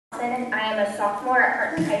Allison. I am a sophomore at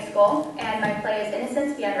Wharton High School, and my play is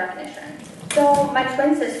Innocence Beyond Recognition. So my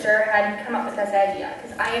twin sister had come up with this idea,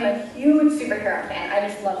 because I am a huge superhero fan. I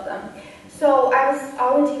just love them. So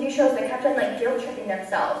all the TV shows, they kept on like guilt tripping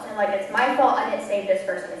themselves, and like, it's my fault I didn't save this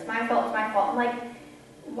person. It's my fault, it's my fault. I'm like,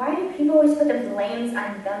 why do people always put the blames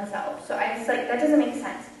on themselves? So I was like, that doesn't make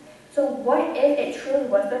sense. So what if it truly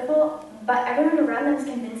was their fault, but everyone around them is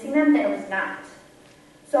convincing them that it was not?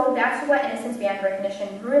 So that's what Innocence Beyond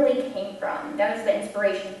Recognition really came from. That was the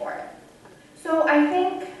inspiration for it. So I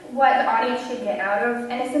think what the audience should get out of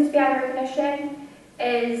Innocence Beyond Recognition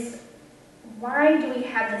is, why do we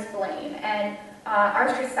have this blame? And our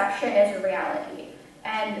perception is reality.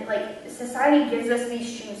 And like, society gives us these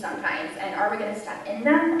shoes sometimes, and are we going to step in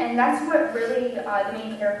them? And that's what really the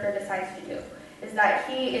main character decides to do, is that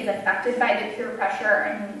he is affected by the peer pressure,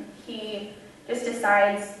 and he just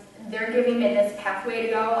decides, they're giving me this pathway to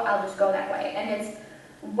go, I'll just go that way. And it's,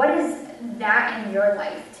 what is that in your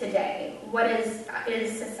life today? What is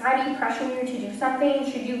society pressuring you to do something?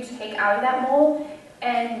 Should you take out of that mold?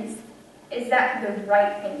 And is that the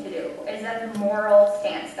right thing to do? Is that the moral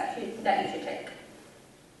stance that you should take?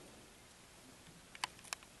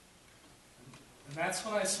 And that's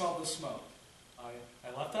when I smelled the smoke.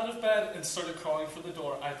 I left out of bed and started crawling for the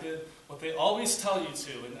door. I did what they always tell you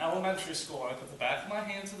to in elementary school. I put the back of my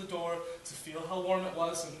hand to the door to feel how warm it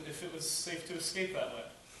was and if it was safe to escape that way.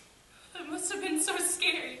 It must have been so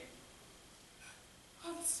scary.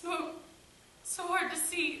 All the smoke, so hard to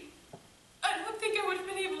see. I don't think I would have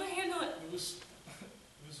been able to handle it. It was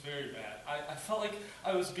very bad. I felt like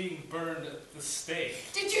I was being burned at the stake.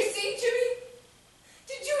 Did you see Jimmy?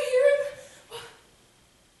 Did you hear him?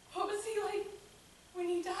 What was he like when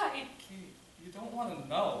he died? Katie, you don't want to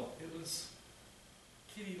know.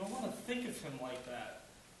 Katie, you don't want to think of him like that.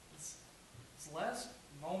 His last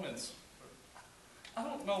moments were, I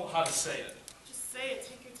don't know how to say it. Just say it,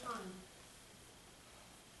 take your time.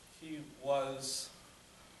 He was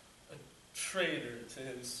a traitor to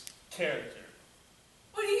his character.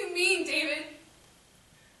 What do you mean, David?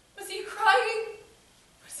 Was he crying?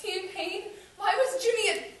 Was he in pain? Why was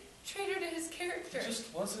Jimmy a traitor to his character? He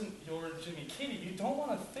just wasn't your Jimmy. Katie, you don't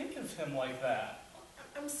want to think of him like that.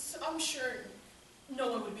 I'm sure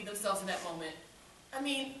no one would be themselves in that moment. I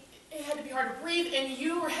mean, it had to be hard to breathe, and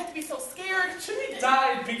you had to be so scared. Jimmy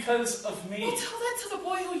died because of me. Well, tell that to the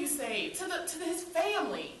boy who you saved, to his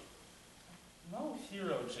family. No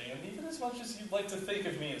hero, Jan, even as much as you'd like to think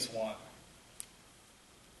of me as one.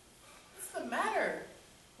 What's the matter?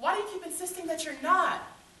 Why do you keep insisting that you're not?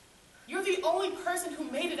 You're the only person who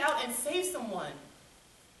made it out and saved someone.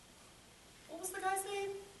 What was the guy's name?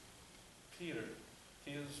 Peter.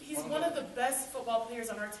 He's one of the best football players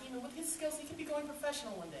on our team, and with his skills, he could be going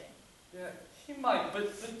professional one day. Yeah, he might,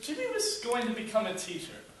 but Jimmy was going to become a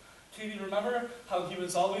teacher. Katie, remember how he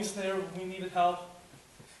was always there when we needed help?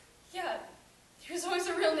 Yeah, he was always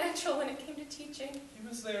a real natural when it came to teaching. He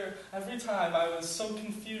was there every time I was so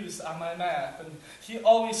confused on my math, and he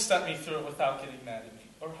always stepped me through it without getting mad at me.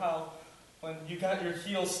 Or how, when you got your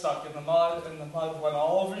heel stuck in the mud, and the mud went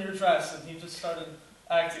all over your dress, and he just started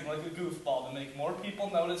acting like a goofball to make more people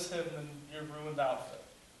notice him than your ruined outfit.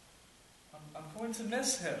 I'm going to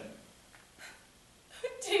miss him.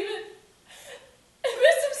 David, I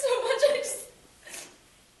miss him so much.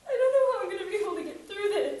 I don't know how I'm going to be able to get through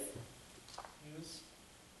this.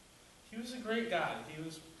 He was a great guy. He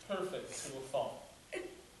was perfect to a fault.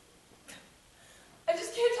 I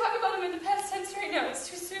just can't talk about him in the past tense right now. It's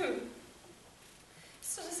too soon. It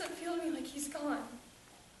still doesn't feel to me like he's gone.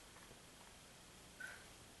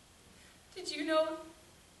 Did you know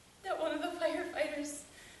that one of the firefighters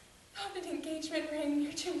found an engagement ring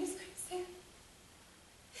near Jimmy's nightstand?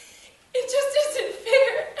 It just isn't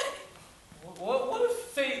fair. What if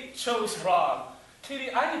fate chose wrong?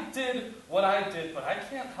 Katie, I did what I did, but I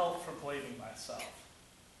can't help for blaming myself.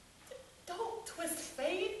 Don't twist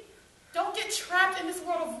fate. Don't get trapped in this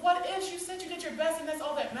world of what ifs. You said you did your best, and that's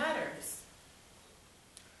all that matters.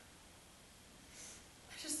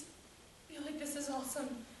 I just feel like this is all some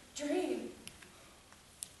dream.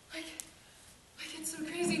 Like it's some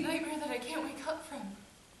crazy nightmare that I can't wake up from.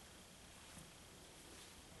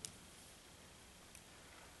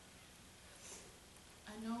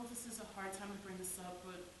 I know this is a hard time to bring this up,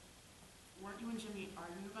 but weren't you and Jimmy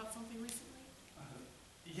arguing about something recently?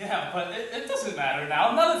 Yeah, but it doesn't matter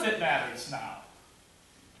now. None of it matters now.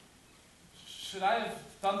 Should I have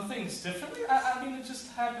done things differently? I mean, it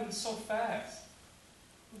just happened so fast.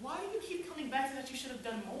 Why do you keep coming back to that you should have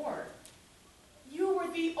done more? You were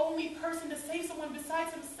the only person to save someone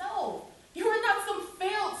besides himself. You were not some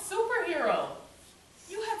failed superhero.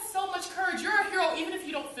 You had so much courage. You're a hero even if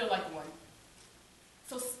you don't feel like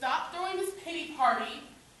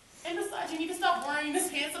And besides, you need to stop worrying this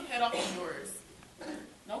handsome head off of yours.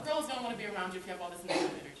 No girl is going to want to be around you if you have all this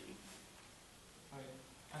negative energy.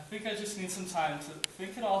 I think I just need some time to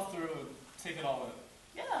think it all through and take it all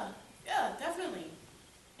in. Yeah, definitely.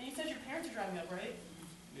 And you said your parents are driving up, right?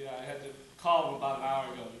 Yeah, I had to call them about an hour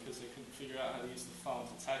ago because they couldn't figure out how to use the phone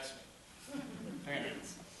to text me.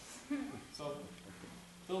 Parents. So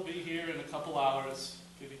they'll be here in a couple hours,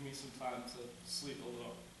 giving me some time to sleep a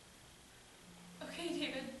little. Okay,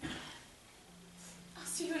 David. I'll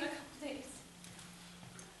see you in a couple days.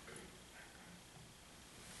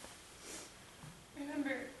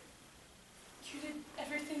 Remember, you did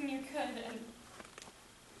everything you could,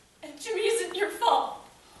 and Jimmy isn't your fault.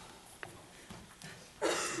 I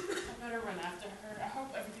better run after her. I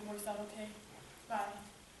hope everything works out okay. Bye.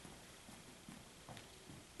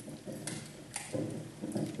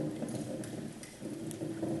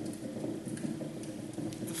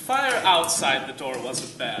 The fire outside the door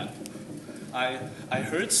wasn't bad. I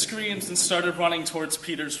heard screams and started running towards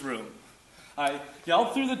Peter's room. I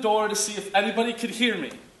yelled through the door to see if anybody could hear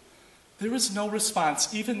me. There was no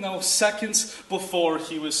response, even though seconds before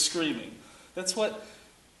he was screaming. That's what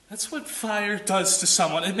fire does to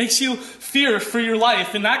someone. It makes you fear for your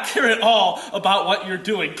life and not care at all about what you're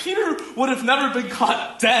doing. Peter would have never been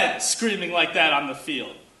caught dead screaming like that on the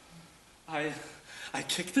field. I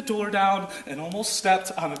kicked the door down and almost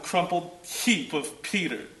stepped on a crumpled heap of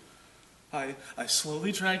Peter. I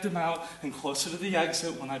slowly dragged him out and closer to the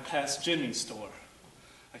exit when I passed Jimmy's door.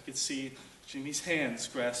 I could see Jimmy's hands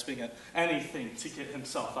grasping at anything to get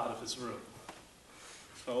himself out of his room.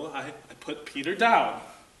 So I put Peter down.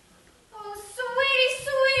 Oh,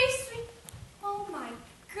 sweetie. Oh, my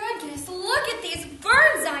goodness. Look at these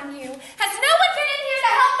burns on you. Has no one been in here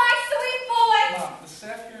to help my sweet boy? Mom, the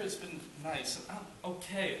staff here has been nice, and I'm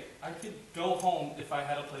okay. I could go home if I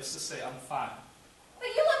had a place to stay. I'm fine. But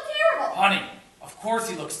you look terrible. Honey, of course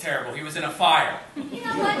he looks terrible. He was in a fire. You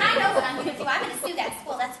know what? I know what I'm going to do. I'm going to sue that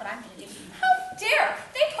school. That's what I'm going to do. How dare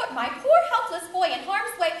they put my poor helpless boy in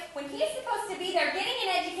harm's way when he's supposed to be there getting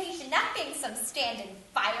an education, not being some stand-in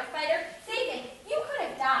firefighter. David, you could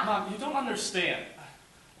have died. Mom, you don't understand.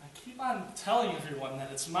 I keep on telling everyone that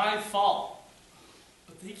it's my fault.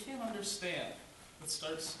 But they can't understand. It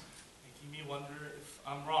starts making me wonder if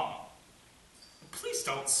I'm wrong. Please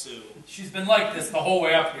don't sue. She's been like this the whole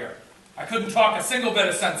way up here. I couldn't talk a single bit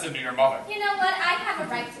of sense into your mother. You know what? I have a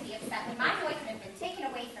right to be upset when my boy could have been taken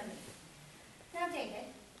away from me. Now,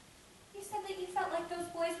 David, you said that you felt like those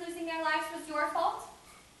boys losing their lives was your fault?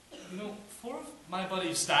 You know, 4 of my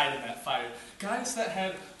buddies died in that fire. Guys that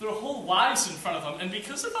had their whole lives in front of them, and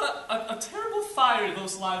because of a terrible fire,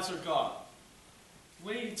 those lives are gone.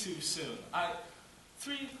 Way too soon.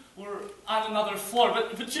 3 were on another floor,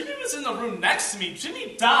 but Jimmy was in the room next to me.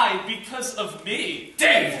 Jimmy died because of me.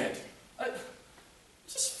 David! I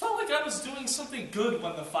just felt like I was doing something good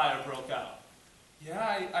when the fire broke out.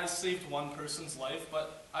 Yeah, I saved one person's life,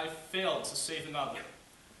 but I failed to save another.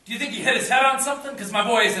 Do you think he hit his head on something? Because my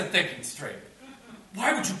boy isn't thinking straight.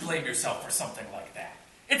 Why would you blame yourself for something like that?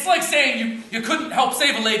 It's like saying you couldn't help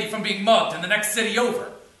save a lady from being mugged in the next city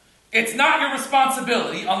over. It's not your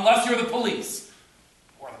responsibility unless you're the police.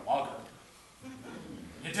 Or the mugger.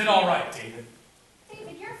 You did all right, David.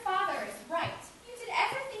 David, your father is right. You did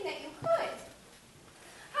everything that you could.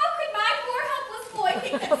 How could my poor helpless boy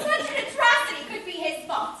think that such an atrocity could be his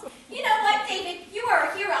fault? You know what, David? You are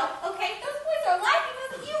a hero, okay? Those boys are alive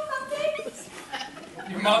because of you,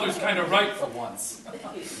 okay? Your mother's kind of right for once.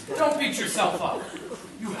 Don't beat yourself up.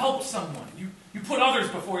 You helped someone. You put others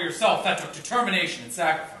before yourself. That took determination and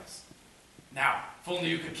sacrifice. Now, if only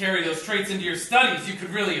you could carry those traits into your studies, you could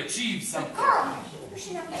really achieve something. Girl, you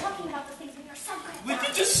should not be talking about the things when you're so good. Would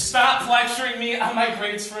you just stop lecturing me on my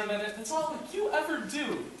grades for a minute? That's all you ever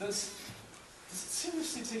do. Does it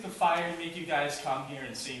seriously take a fire to make you guys come here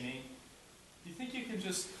and see me? Do you think you can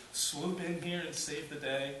just swoop in here and save the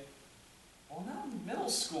day? Well, not in middle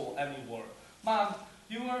school anymore. Mom,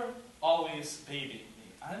 you are always babying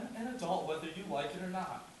me. I'm an adult whether you like it or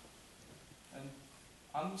not. And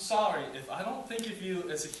I'm sorry if I don't think of you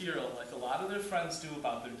as a hero like a lot of their friends do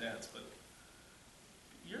about their dads, but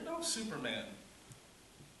you're no Superman.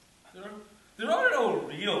 There are no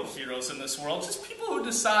real heroes in this world, just people who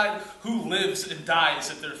decide who lives and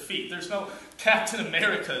dies at their feet. There's no Captain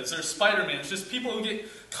Americas or Spider-Mans, just people who get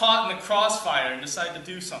caught in the crossfire and decide to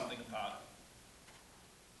do something about it.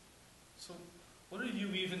 So, what are you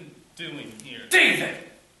even doing here? David!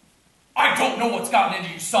 I don't know what's gotten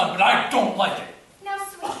into you, son, but I don't like it. Now,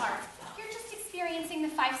 sweetheart, you're just experiencing the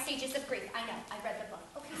 5 stages of grief. I know, I read the book.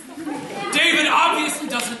 Okay, so calm down. David obviously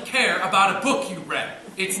doesn't care about a book you read.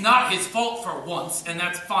 It's not his fault for once, and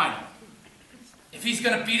that's fine. If he's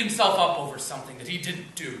going to beat himself up over something that he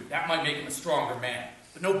didn't do, that might make him a stronger man.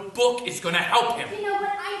 But no book is going to help him. You know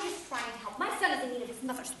what? I'm just trying to help. My son is in need of his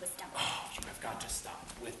mother's wisdom. Oh, you have got to stop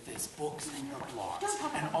with this. Books and your blogs Don't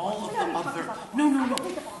talk and about all of it. the No, other... talk about No, it. no, I no.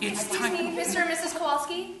 think about it. It's Excuse time... me, Mr. and Mrs.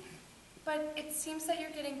 Kowalski, but it seems that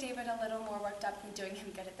you're getting David a little more worked up than doing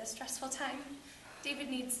him good at this stressful time. David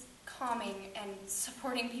needs calming and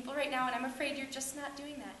supporting people right now, and I'm afraid you're just not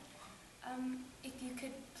doing that. If you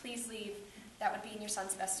could please leave, that would be in your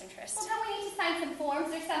son's best interest. Well, don't we need to sign some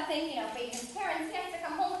forms or something? You know, Bacon's parents, he has to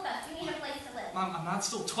come home with us. We need a place to live. Mom, I'm not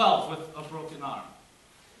still 12 with a broken arm.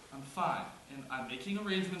 I'm fine, and I'm making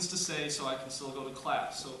arrangements to stay so I can still go to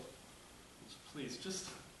class. So, please, just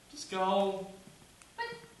go. But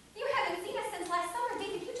you haven't seen us since last summer,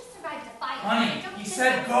 David. You just survived a fire. Honey, Don't he you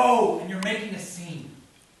said think- go, and you're making a scene.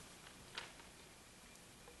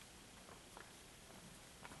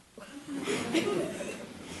 I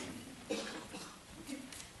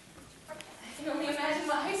can only imagine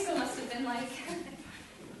what high school must have been like.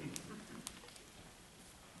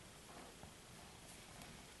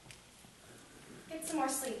 Get some more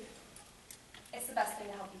sleep. It's the best thing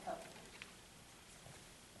to help you cope.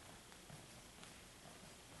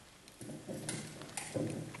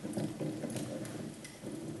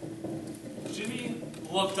 Jimmy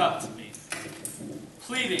looked up to me,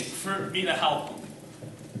 pleading for me to help him.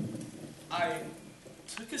 I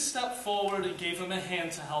took a step forward and gave him a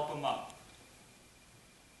hand to help him up.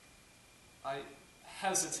 I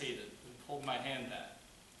hesitated and pulled my hand back.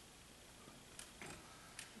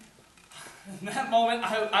 In that moment,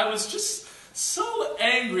 I was just so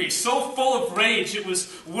angry, so full of rage, it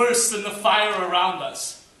was worse than the fire around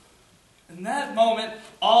us. In that moment,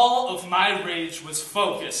 all of my rage was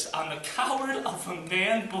focused on the coward of a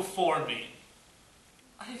man before me.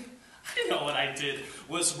 I know what I did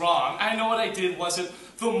was wrong. I know what I did wasn't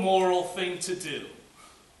the moral thing to do.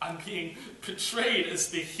 I'm being portrayed as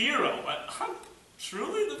the hero, but I'm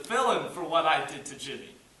truly the villain for what I did to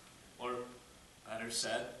Jimmy. Or, better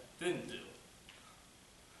said, didn't do.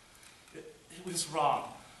 It was wrong.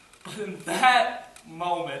 But in that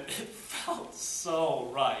moment, it felt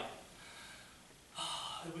so right.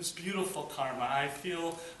 It was beautiful karma. I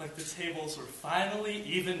feel like the tables were finally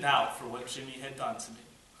evened out for what Jimmy had done to me.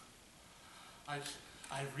 I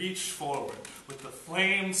reached forward with the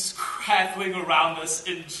flames crackling around us.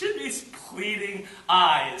 In Jimmy's pleading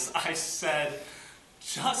eyes, I said,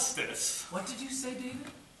 "Justice." What did you say,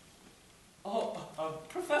 David? Oh,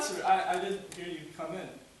 Professor, I didn't hear you come in.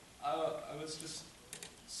 I was just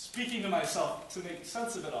speaking to myself to make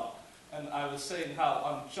sense of it all. And I was saying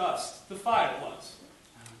how unjust the fire was.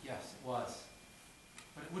 Yes, it was.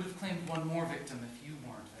 But it would have claimed one more victim if you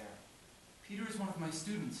weren't there. Peter is one of my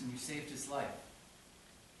students, and you saved his life.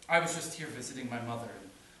 I was just here visiting my mother and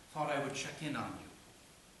thought I would check in on you.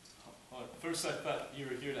 Well, at first I thought you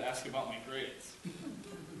were here to ask about my grades.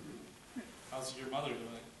 How's your mother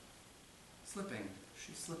doing? Slipping.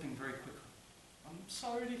 She's slipping very quickly. I'm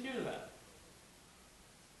sorry to hear that.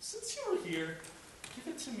 Since you were here,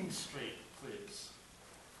 give it to me straight, please.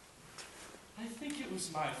 I think it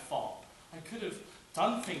was my fault. I could have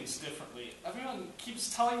done things differently. Everyone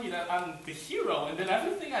keeps telling me that I'm the hero and did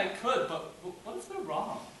everything I could, but what if they're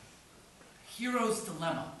wrong? Hero's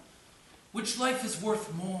dilemma. Which life is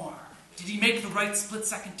worth more? Did he make the right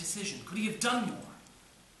split-second decision? Could he have done more?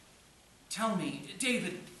 Tell me,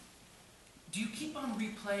 David, do you keep on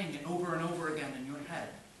replaying it over and over again in your head?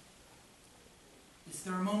 Is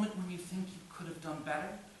there a moment when you think you could have done better?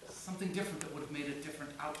 Something different that would have made a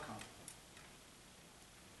different outcome?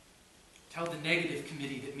 Tell the negative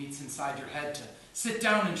committee that meets inside your head to sit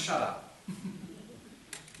down and shut up.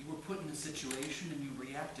 You were put in a situation and you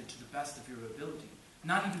reacted to the best of your ability,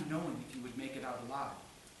 not even knowing if you would make it out alive.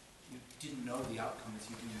 You didn't know the outcome as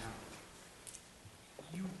you do now.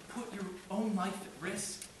 You put your own life at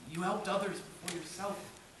risk. You helped others before yourself.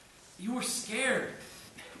 You were scared.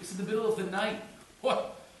 It was in the middle of the night.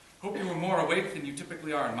 What? Hope you were more awake than you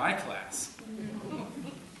typically are in my class.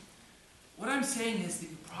 What I'm saying is that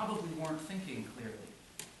you probably weren't thinking clearly.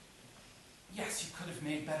 Yes, you could have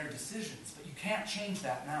made better decisions, but you can't change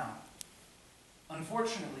that now.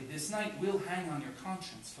 Unfortunately, this night will hang on your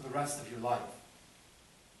conscience for the rest of your life.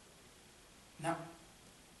 Now,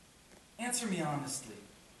 answer me honestly.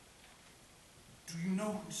 Do you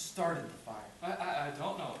know who started the fire? I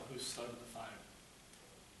don't know who started the fire.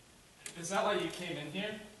 Is that why you came in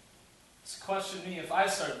here? To question me if I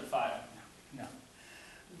started the fire? No.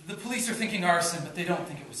 The police are thinking arson, but they don't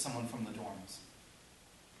think it was someone from the dorms.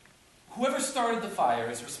 Whoever started the fire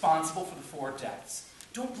is responsible for the 4 deaths.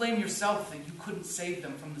 Don't blame yourself that you couldn't save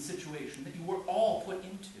them from the situation that you were all put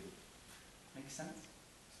into. Make make sense?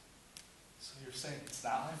 So you're saying it's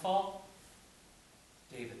not my fault?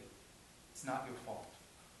 David, it's not your fault.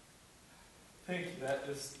 Thank you. That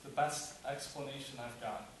is the best explanation I've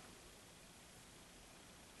gotten.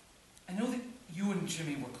 I know that you and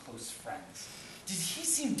Jimmy were close friends. Did he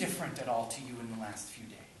seem different at all to you in the last few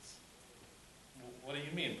days? What do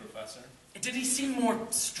you mean, Professor? Did he seem more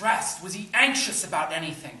stressed? Was he anxious about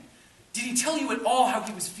anything? Did he tell you at all how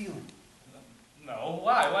he was feeling? No.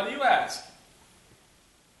 Why? Why do you ask?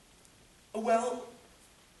 Well,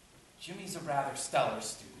 Jimmy's a rather stellar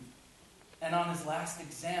student. And on his last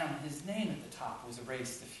exam, his name at the top was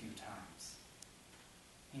erased a few times.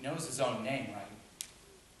 He knows his own name, right?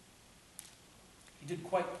 He did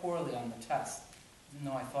quite poorly on the test, even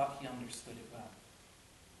though I thought he understood it well.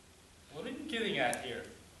 What are you getting at here?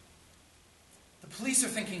 The police are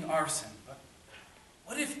thinking arson, but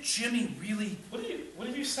what if Jimmy really... What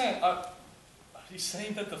are you saying? Are you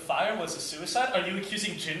saying that the fire was a suicide? Are you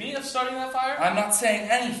accusing Jimmy of starting that fire? I'm not saying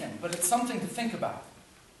anything, but it's something to think about.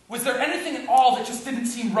 Was there anything at all that just didn't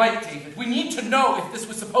seem right, David? We need to know if this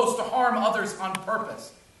was supposed to harm others on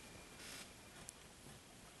purpose.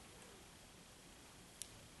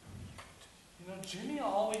 You know, Jimmy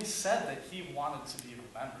always said that he wanted to be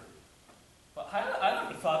remembered. But I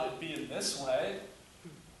never thought it'd be in this way.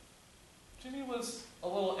 Jimmy was a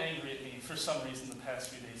little angry at me for some reason the past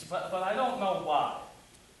few days, but I don't know why.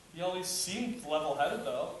 He always seemed level-headed,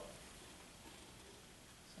 though.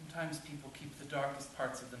 Sometimes people keep the darkest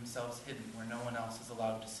parts of themselves hidden where no one else is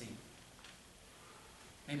allowed to see.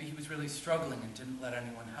 Maybe he was really struggling and didn't let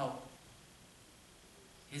anyone help.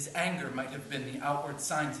 His anger might have been the outward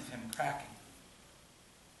signs of him cracking.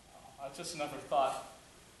 I just never thought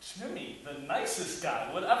Jimmy, the nicest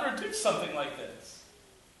guy, would ever do something like this.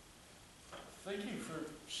 Thank you for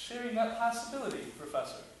sharing that possibility,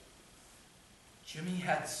 Professor. Jimmy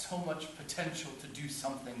had so much potential to do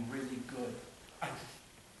something really good. I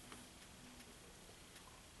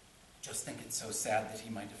just think it's so sad that he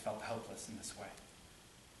might have felt helpless in this way.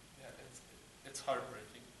 Yeah, it's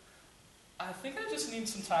heartbreaking. I think I just need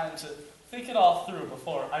some time to think it all through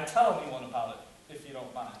before I tell anyone about it, if you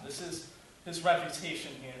don't mind. This is his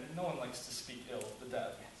reputation here, and no one likes to speak ill of the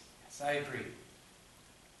dead. Yes, I agree.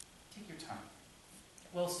 Take your time.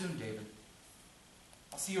 Get well soon, David.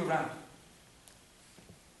 I'll see you around.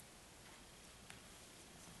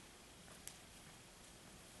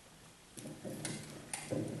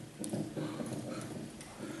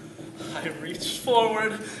 I reached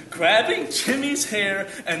forward, grabbing Jimmy's hair,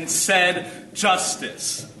 and said,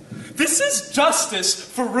 "Justice. This is justice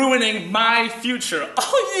for ruining my future.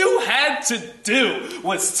 All you had to do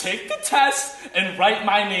was take the test and write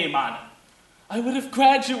my name on it. I would have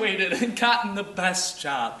graduated and gotten the best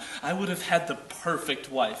job. I would have had the perfect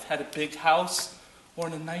wife, had a big house,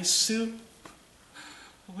 worn a nice suit.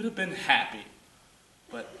 I would have been happy.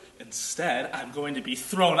 But instead, I'm going to be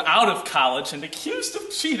thrown out of college and accused of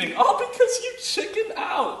cheating, all because you chickened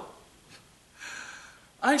out."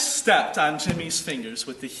 I stepped on Jimmy's fingers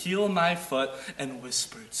with the heel of my foot and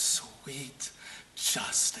whispered, "Sweet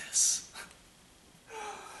justice."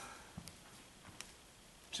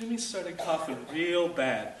 Jimmy started coughing real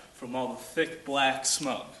bad from all the thick black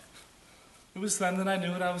smoke. It was then that I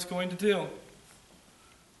knew what I was going to do.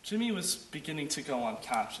 Jimmy was beginning to go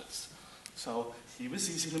unconscious, so he was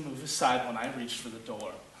easy to move aside when I reached for the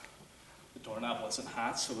door. The doorknob wasn't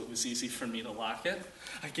hot, so it was easy for me to lock it.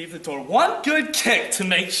 I gave the door one good kick to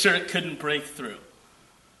make sure it couldn't break through.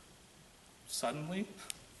 Suddenly,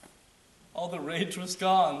 all the rage was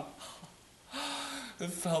gone. It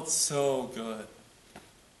felt so good.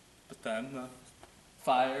 But then the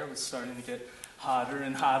fire was starting to get hotter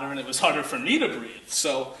and hotter, and it was harder for me to breathe.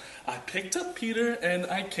 So I picked up Peter and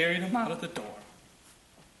I carried him out of the door.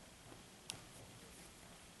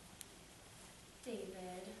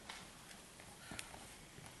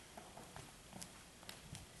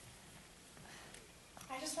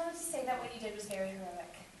 I just wanted to say that what you did was very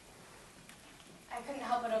heroic. I couldn't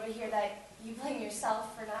help but overhear that you blame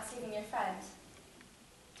yourself for not saving your friend.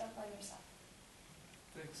 Don't blame yourself.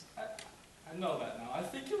 Thanks. I know that now. I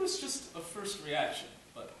think it was just a first reaction,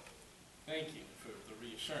 but thank you for the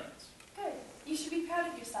reassurance. Good. You should be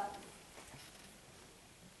proud of yourself.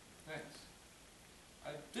 Thanks.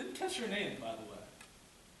 I did catch your name, by the way.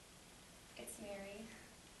 It's Mary.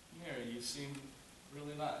 Mary, you seem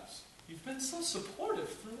really nice. You've been so supportive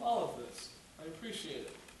through all of this. I appreciate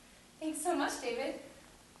it. Thanks so much, David.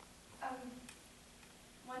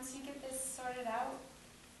 Once you get this sorted out,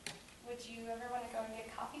 would you ever want to go and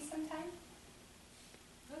get coffee sometime?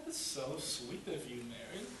 That is so sweet of you,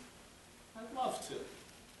 Mary. I'd love to.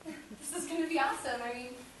 This is going to be awesome. I mean,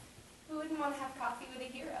 who wouldn't want to have coffee with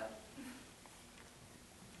a hero?